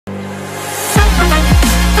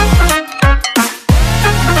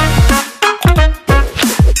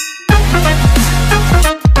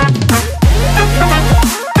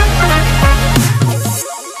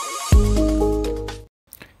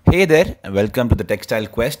Hey there, and welcome to the Textile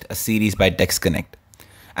Quest, a series by TextConnect,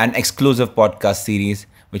 an exclusive podcast series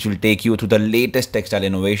which will take you through the latest textile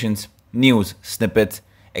innovations, news, snippets,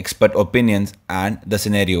 expert opinions, and the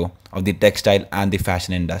scenario of the textile and the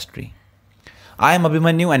fashion industry. I am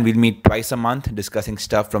Abhimanyu, and we'll meet twice a month discussing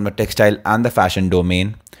stuff from the textile and the fashion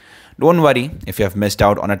domain. Don't worry if you have missed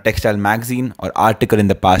out on a textile magazine or article in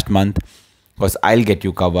the past month, because I'll get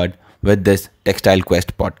you covered with this Textile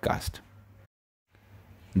Quest podcast.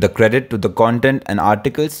 The credit to the content and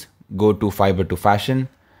articles go to Fiber to Fashion,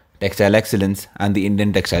 Textile Excellence, and the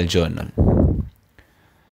Indian Textile Journal.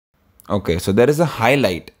 Okay, so there is a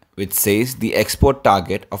highlight which says the export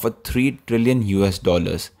target of a $3 trillion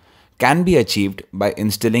can be achieved by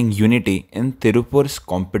instilling unity in Tirupur's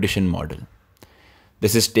competition model.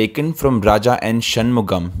 This is taken from Raja N.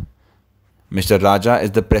 Shanmugam. Mr. Raja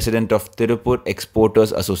is the president of Tirupur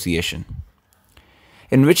Exporters Association,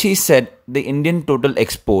 in which he said the Indian total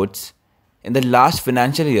exports in the last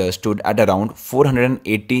financial year stood at around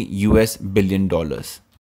 $480 billion.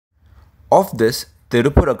 Of this,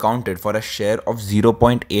 Tirupur accounted for a share of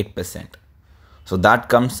 0.8%. So that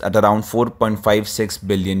comes at around $4.56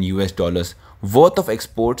 billion worth of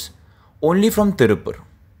exports only from Tirupur.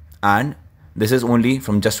 And this is only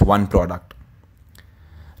from just one product.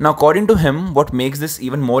 Now, according to him, what makes this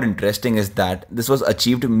even more interesting is that this was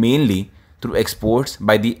achieved mainly through exports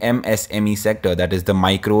by the MSME sector, that is the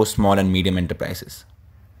micro, small and medium enterprises.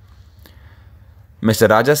 Mr.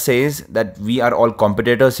 Raja says that we are all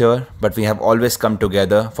competitors here, but we have always come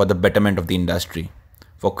together for the betterment of the industry,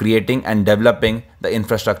 for creating and developing the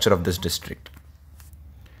infrastructure of this district.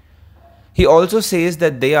 He also says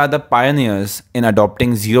that they are the pioneers in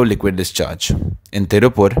adopting zero liquid discharge. In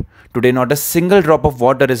Tirupur, today not a single drop of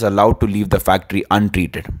water is allowed to leave the factory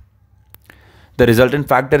untreated. The resultant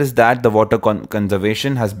factor is that the water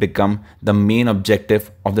conservation has become the main objective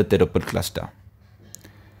of the Tirupur cluster.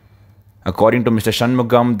 According to Mr.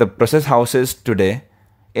 Shanmugam, the process houses today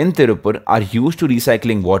in Tirupur are used to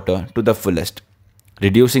recycling water to the fullest,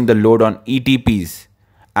 reducing the load on ETPs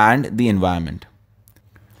and the environment.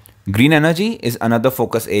 Green energy is another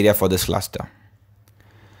focus area for this cluster.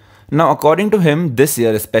 Now, according to him, this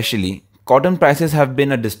year especially, cotton prices have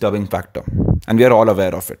been a disturbing factor, and we are all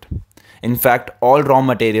aware of it. In fact, all raw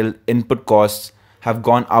material input costs have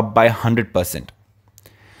gone up by 100%.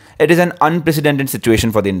 It is an unprecedented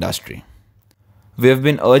situation for the industry. We have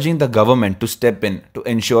been urging the government to step in to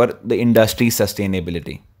ensure the industry's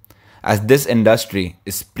sustainability, as this industry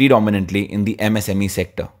is predominantly in the MSME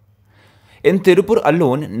sector. In Tirupur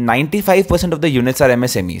alone, 95% of the units are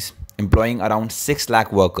MSMEs, employing around 6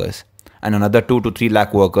 lakh workers, and another 2 to 3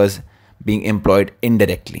 lakh workers being employed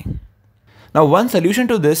indirectly. Now, one solution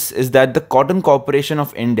to this is that the Cotton Corporation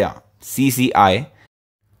of India, CCI,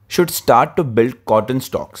 should start to build cotton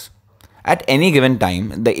stocks. At any given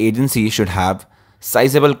time, the agency should have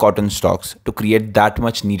sizable cotton stocks to create that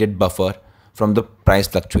much needed buffer from the price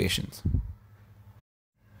fluctuations.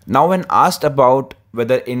 Now, when asked about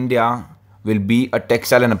whether India will be a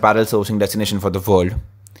textile and apparel sourcing destination for the world,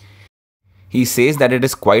 he says that it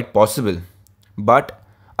is quite possible, but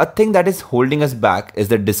a thing that is holding us back is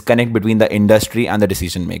the disconnect between the industry and the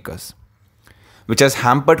decision makers, which has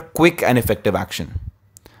hampered quick and effective action.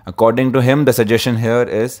 According to him, the suggestion here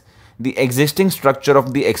is the existing structure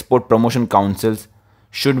of the export promotion councils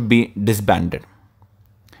should be disbanded.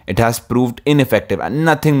 It has proved ineffective and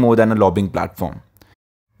nothing more than a lobbying platform,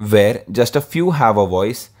 where just a few have a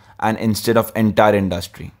voice and instead of entire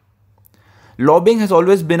industry. Lobbying has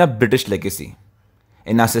always been a British legacy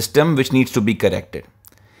in a system which needs to be corrected.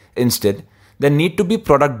 Instead, there need to be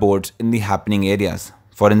product boards in the happening areas.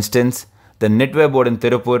 For instance, the Knitwear board in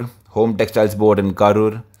Tirupur, Home Textiles board in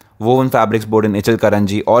Karur, Woven Fabrics board in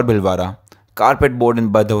Ichalkaranji or Bhilwara, Carpet board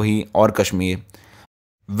in Bhadoi or Kashmir,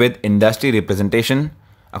 with industry representation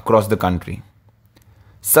across the country.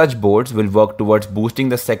 Such boards will work towards boosting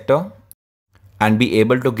the sector and be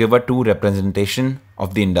able to give a true representation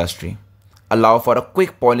of the industry, allow for a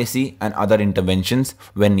quick policy and other interventions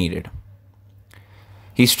when needed.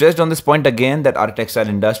 He stressed on this point again that our textile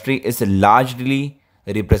industry is largely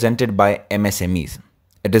represented by MSMEs.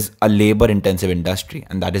 It is a labor-intensive industry,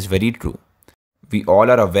 and that is very true. We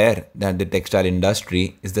all are aware that the textile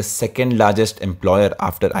industry is the second largest employer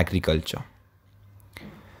after agriculture.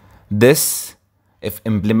 This, if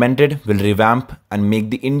implemented, will revamp and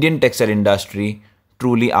make the Indian textile industry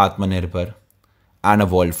truly Atmanirbhar and a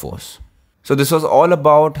world force. So this was all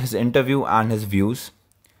about his interview and his views.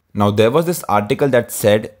 Now, there was this article that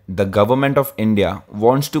said the government of India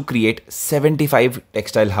wants to create 75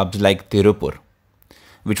 textile hubs like Tirupur,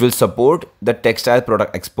 which will support the textile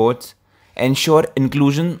product exports, ensure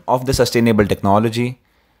inclusion of the sustainable technology,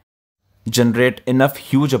 generate enough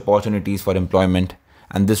huge opportunities for employment,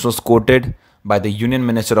 and this was quoted by the Union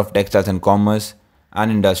Minister of Textiles and Commerce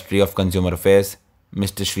and Industry of Consumer Affairs,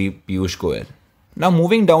 Mr. Shri Piyush Goyal. Now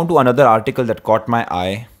moving down to another article that caught my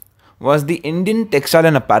eye was the Indian textile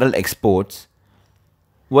and apparel exports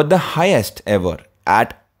were the highest ever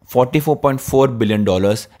at $44.4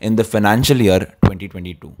 billion in the financial year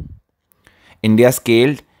 2022. India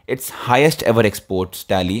scaled its highest ever exports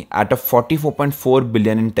tally at a 44.4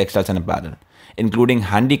 billion in textiles and apparel, including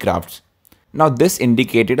handicrafts. Now this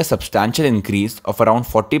indicated a substantial increase of around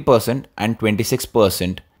 40% and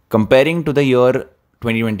 26% comparing to the year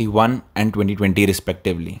 2021 and 2020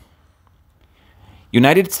 respectively.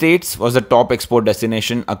 United States was the top export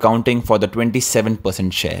destination, accounting for the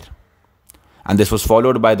 27% share. And this was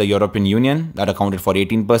followed by the European Union that accounted for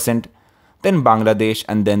 18%, then Bangladesh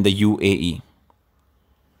and then the UAE.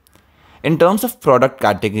 In terms of product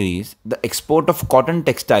categories, the export of cotton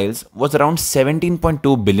textiles was around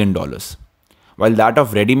 $17.2 billion, while that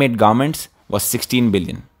of ready-made garments was $16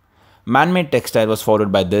 billion. Man-made textile was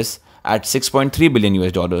followed by this at $6.3 billion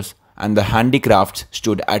US, and the handicrafts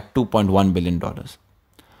stood at $2.1 billion.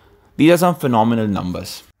 These are some phenomenal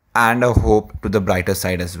numbers and a hope to the brighter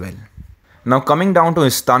side as well. Now coming down to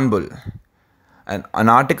Istanbul, an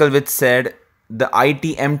article which said the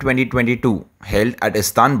ITM 2022 held at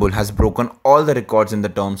Istanbul has broken all the records in the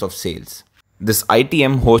terms of sales. This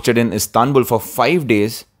ITM hosted in Istanbul for 5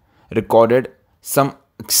 days recorded some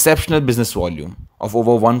exceptional business volume of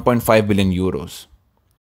over 1.5 billion euros.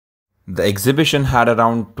 The exhibition had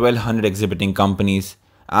around 1200 exhibiting companies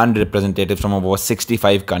and representatives from over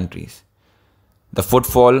 65 countries. The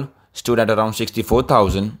footfall stood at around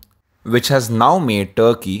 64,000, which has now made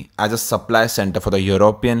Turkey as a supply center for the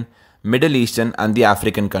European, Middle Eastern and the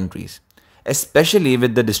African countries, especially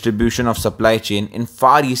with the distribution of supply chain in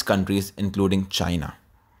Far East countries including China.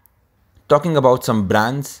 Talking about some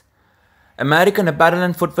brands, American apparel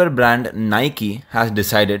and footwear brand Nike has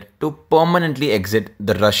decided to permanently exit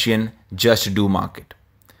the Russian Just Do market.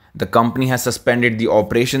 The company has suspended the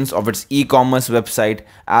operations of its e-commerce website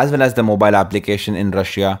as well as the mobile application in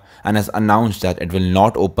Russia and has announced that it will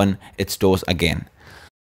not open its stores again.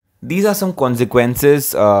 These are some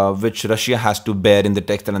consequences which Russia has to bear in the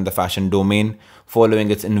textile and the fashion domain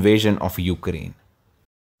following its invasion of Ukraine.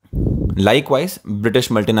 Likewise, British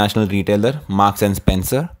multinational retailer Marks &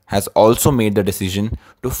 Spencer has also made the decision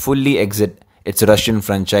to fully exit its Russian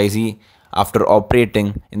franchisee after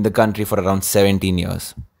operating in the country for around 17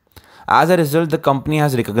 years. As a result, the company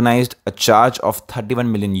has recognized a charge of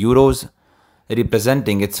 31 million euros,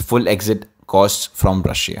 representing its full exit costs from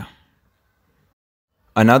Russia.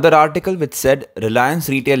 Another article which said Reliance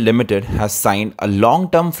Retail Limited has signed a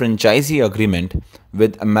long-term franchisee agreement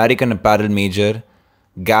with American apparel major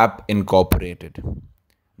Gap Incorporated.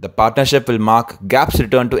 The partnership will mark Gap's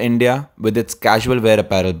return to India with its casual wear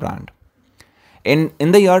apparel brand. In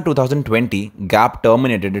the year 2020, Gap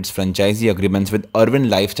terminated its franchisee agreements with Urban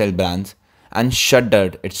Lifestyle brands and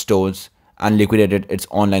shuttered its stores and liquidated its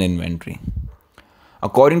online inventory.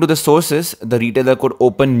 According to the sources, the retailer could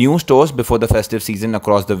open new stores before the festive season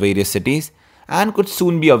across the various cities and could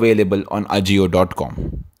soon be available on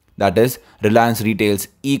Ajio.com, that is Reliance Retail's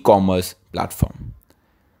e-commerce platform.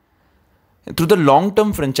 Through the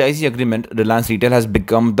long-term franchisee agreement, Reliance Retail has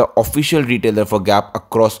become the official retailer for Gap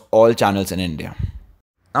across all channels in India.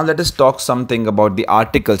 Now let us talk something about the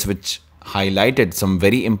articles which highlighted some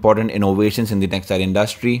very important innovations in the textile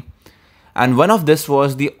industry. And one of this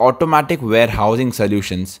was the automatic warehousing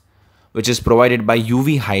solutions, which is provided by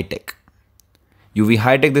UV High-Tech. UV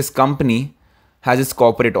High-Tech, this company, has its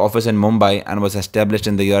corporate office in Mumbai and was established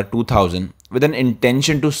in the year 2000 with an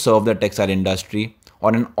intention to serve the textile industry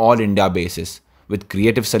on an all-India basis with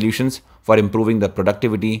creative solutions for improving the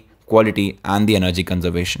productivity, quality and the energy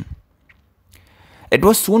conservation. It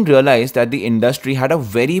was soon realized that the industry had a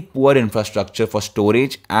very poor infrastructure for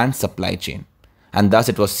storage and supply chain, and thus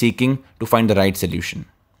it was seeking to find the right solution.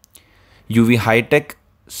 UV High-Tech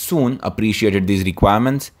soon appreciated these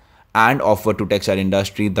requirements and offered to textile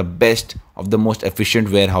industry the best of the most efficient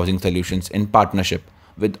warehousing solutions in partnership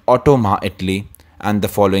with Automa Italy, and the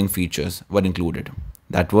following features were included.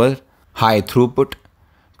 That were high throughput,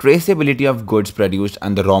 traceability of goods produced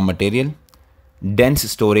and the raw material, dense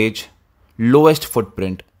storage, lowest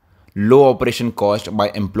footprint, low operation cost by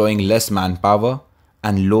employing less manpower,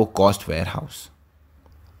 and low cost warehouse.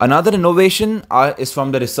 Another innovation is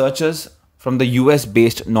from the researchers from the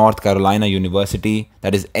US-based North Carolina University,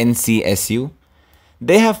 that is NCSU.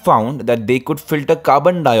 They have found that they could filter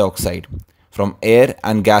carbon dioxide from air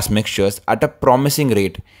and gas mixtures at a promising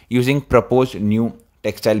rate using proposed new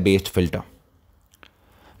textile-based filter.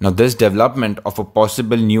 Now, this development of a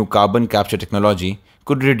possible new carbon capture technology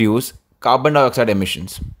could reduce carbon dioxide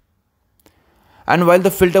emissions. And while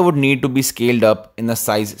the filter would need to be scaled up in the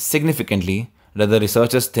size significantly, rather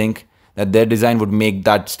researchers think that their design would make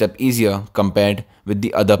that step easier compared with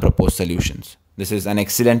the other proposed solutions. This is an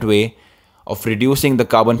excellent way of reducing the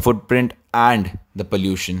carbon footprint and the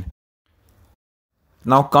pollution.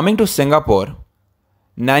 Now coming to Singapore,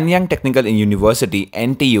 Nanyang Technical University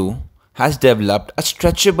NTU has developed a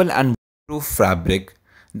stretchable and waterproof fabric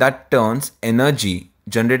that turns energy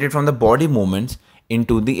generated from the body movements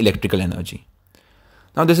into the electrical energy.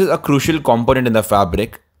 Now this is a crucial component in the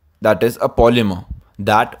fabric, that is a polymer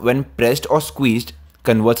that when pressed or squeezed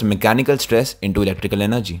converts mechanical stress into electrical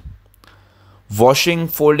energy. Washing,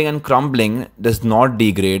 folding and crumbling does not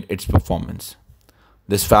degrade its performance.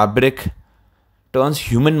 This fabric turns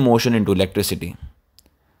human motion into electricity.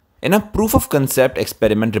 In a proof of concept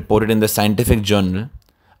experiment reported in the scientific journal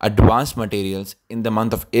Advanced Materials in the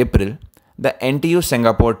month of April, the NTU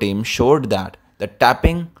Singapore team showed that the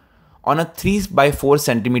tapping on a 3 by 4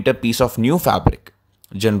 centimeter piece of new fabric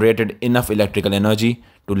generated enough electrical energy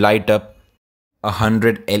to light up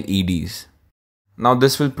 100 LEDs. Now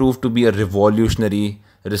this will prove to be a revolutionary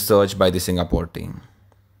research by the Singapore team.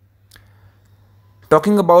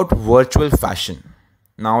 Talking about virtual fashion.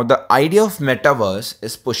 Now the idea of metaverse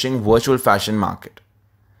is pushing virtual fashion market.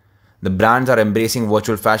 The brands are embracing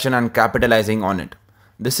virtual fashion and capitalizing on it.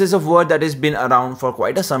 This is a word that has been around for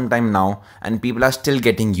quite some time now and people are still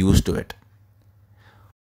getting used to it.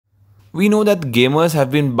 We know that gamers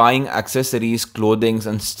have been buying accessories, clothing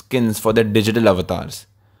and skins for their digital avatars.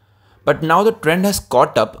 But now the trend has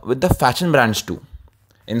caught up with the fashion brands too.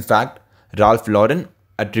 In fact, Ralph Lauren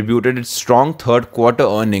attributed its strong third quarter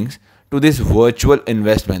earnings to these virtual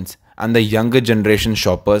investments and the younger generation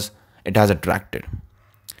shoppers it has attracted.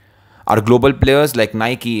 Our global players like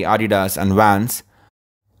Nike, Adidas and Vans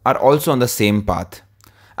are also on the same path,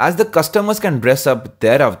 as the customers can dress up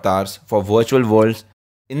their avatars for virtual worlds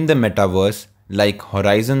in the metaverse like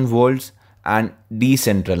Horizon Worlds and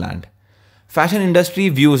Decentraland. Fashion industry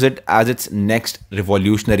views it as its next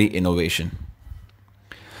revolutionary innovation.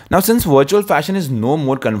 Now since virtual fashion is no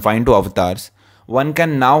more confined to avatars, one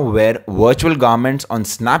can now wear virtual garments on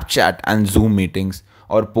Snapchat and Zoom meetings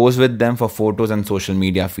or pose with them for photos and social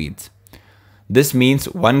media feeds. This means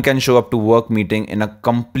one can show up to work meeting in a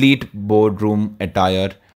complete boardroom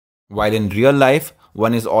attire, while in real life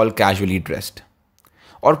one is all casually dressed.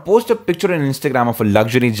 Or post a picture on Instagram of a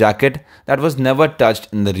luxury jacket that was never touched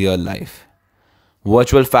in the real life.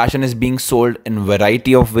 Virtual fashion is being sold in a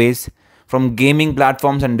variety of ways, from gaming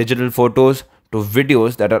platforms and digital photos to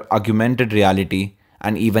videos that are augmented reality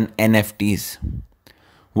and even NFTs.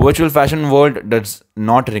 Virtual fashion world does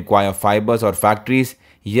not require fibers or factories,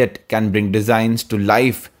 yet can bring designs to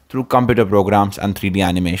life through computer programs and 3D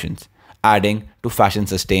animations, adding to fashion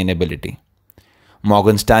sustainability.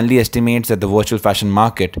 Morgan Stanley estimates that the virtual fashion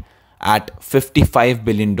market at $55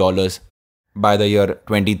 billion by the year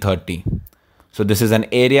 2030. So this is an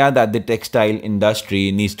area that the textile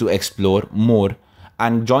industry needs to explore more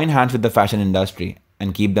and join hands with the fashion industry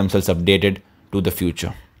and keep themselves updated to the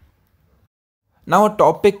future. Now a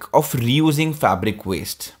topic of reusing fabric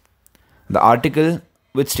waste. The article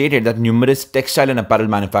which stated that numerous textile and apparel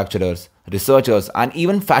manufacturers, researchers and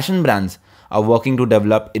even fashion brands are working to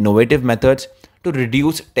develop innovative methods to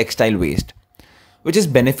reduce textile waste, which is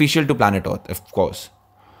beneficial to planet Earth, of course.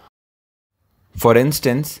 For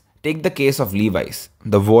instance, take the case of Levi's,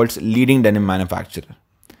 the world's leading denim manufacturer.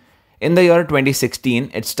 In the year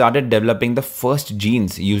 2016, it started developing the first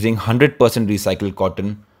jeans using 100% recycled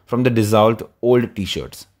cotton from the dissolved old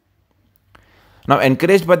t-shirts. Now,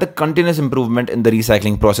 encouraged by the continuous improvement in the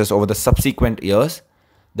recycling process over the subsequent years,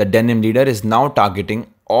 the denim leader is now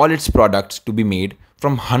targeting all its products to be made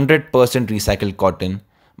from 100% recycled cotton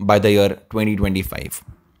by the year 2025.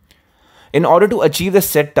 In order to achieve the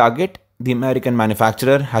set target, the American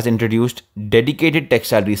manufacturer has introduced dedicated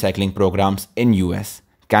textile recycling programs in US,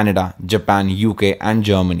 Canada, Japan, UK and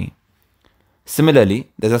Germany. Similarly,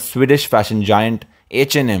 there's a Swedish fashion giant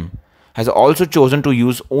H&M has also chosen to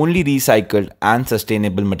use only recycled and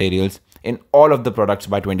sustainable materials in all of the products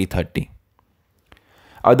by 2030.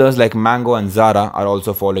 Others like Mango and Zara are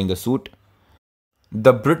also following the suit.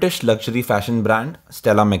 The British luxury fashion brand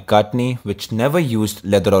Stella McCartney, which never used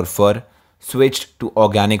leather or fur, switched to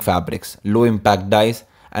organic fabrics, low-impact dyes,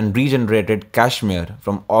 and regenerated cashmere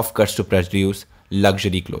from offcuts to produce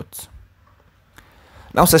luxury clothes.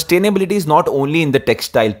 Now, sustainability is not only in the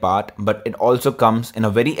textile part, but it also comes in a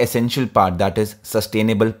very essential part, that is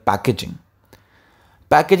sustainable packaging.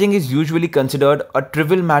 Packaging is usually considered a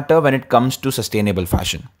trivial matter when it comes to sustainable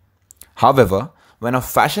fashion. However, when a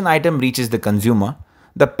fashion item reaches the consumer,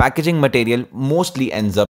 the packaging material mostly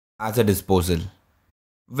ends up as a disposal,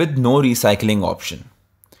 with no recycling option.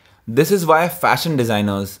 This is why fashion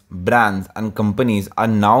designers, brands, and companies are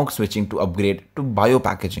now switching to upgrade to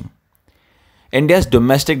biopackaging. India's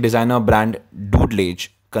domestic designer brand Doodlage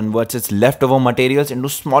converts its leftover materials into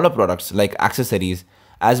smaller products like accessories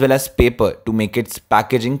as well as paper to make its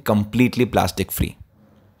packaging completely plastic free.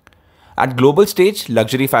 At global stage,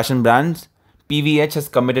 luxury fashion brands PVH has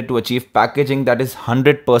committed to achieve packaging that is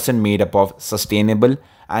 100% made up of sustainable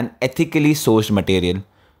and ethically sourced material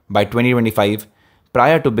by 2025,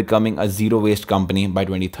 prior to becoming a zero waste company by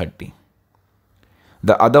 2030.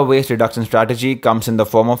 The other waste reduction strategy comes in the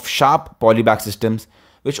form of sharp polybag systems,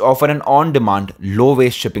 which offer an on-demand,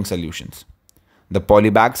 low-waste shipping solutions. The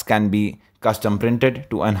polybags can be custom printed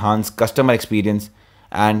to enhance customer experience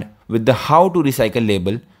and with the how to recycle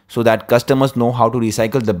label so that customers know how to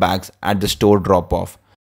recycle the bags at the store drop-off.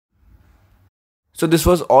 So this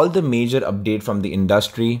was all the major update from the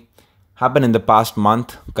industry, happened in the past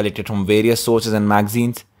month, collected from various sources and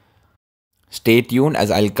magazines. Stay tuned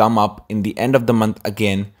as I'll come up in the end of the month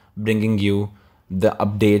again, bringing you the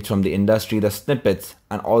updates from the industry, the snippets,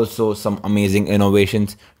 and also some amazing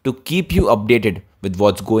innovations to keep you updated with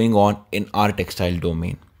what's going on in our textile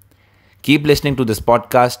domain. Keep listening to this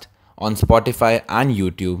podcast on Spotify and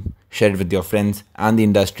YouTube. Share it with your friends and the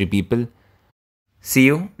industry people. See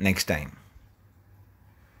you next time.